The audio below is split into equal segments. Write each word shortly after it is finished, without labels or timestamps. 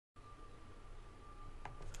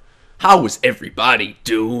How is everybody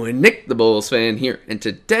doing? Nick the Bulls fan here, and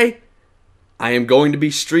today I am going to be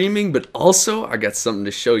streaming, but also I got something to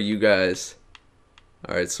show you guys.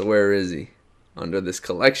 Alright, so where is he? Under this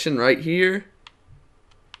collection right here.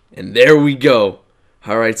 And there we go.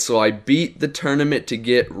 Alright, so I beat the tournament to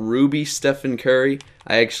get Ruby Stephen Curry.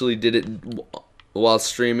 I actually did it while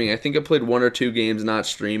streaming. I think I played 1 or 2 games not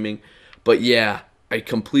streaming. But yeah, I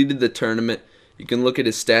completed the tournament. You can look at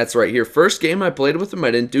his stats right here. First game I played with him, I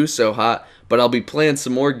didn't do so hot, but I'll be playing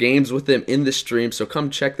some more games with him in the stream, so come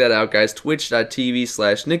check that out, guys.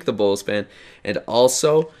 Twitch.tv/NickTheBullsFan. And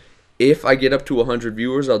also, if I get up to 100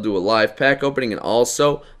 viewers, I'll do a live pack opening, and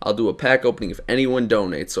also, I'll do a pack opening if anyone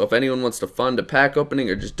donates. So if anyone wants to fund a pack opening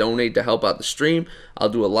or just donate to help out the stream, I'll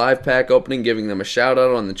do a live pack opening, giving them a shout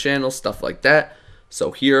out on the channel, stuff like that.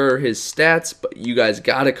 So here are his stats, but you guys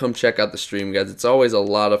gotta come check out the stream, guys. It's always a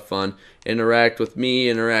lot of fun. Interact with me,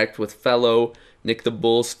 interact with fellow Nick the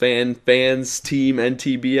Bulls fans, Team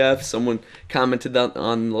NTBF. Someone commented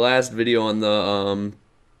on the last video on the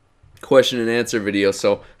question and answer video,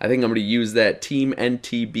 so I think I'm gonna use that, Team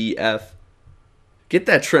NTBF. Get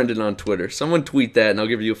that trending on Twitter. Someone tweet that and I'll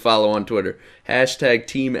give you a follow on Twitter. Hashtag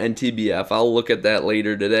Team NTBF. I'll look at that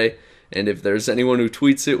later today. And if there's anyone who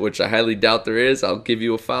tweets it, which I highly doubt there is, I'll give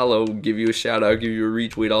you a follow, give you a shout out, give you a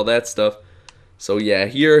retweet, all that stuff. So yeah,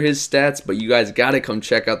 here are his stats, but you guys gotta come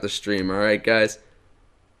check out the stream, alright guys?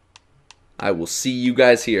 I will see you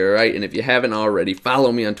guys here, alright? And if you haven't already,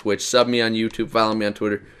 follow me on Twitch, sub me on YouTube, follow me on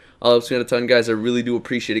Twitter. All helps me out a ton, guys. I really do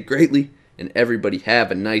appreciate it greatly. And everybody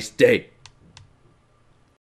have a nice day.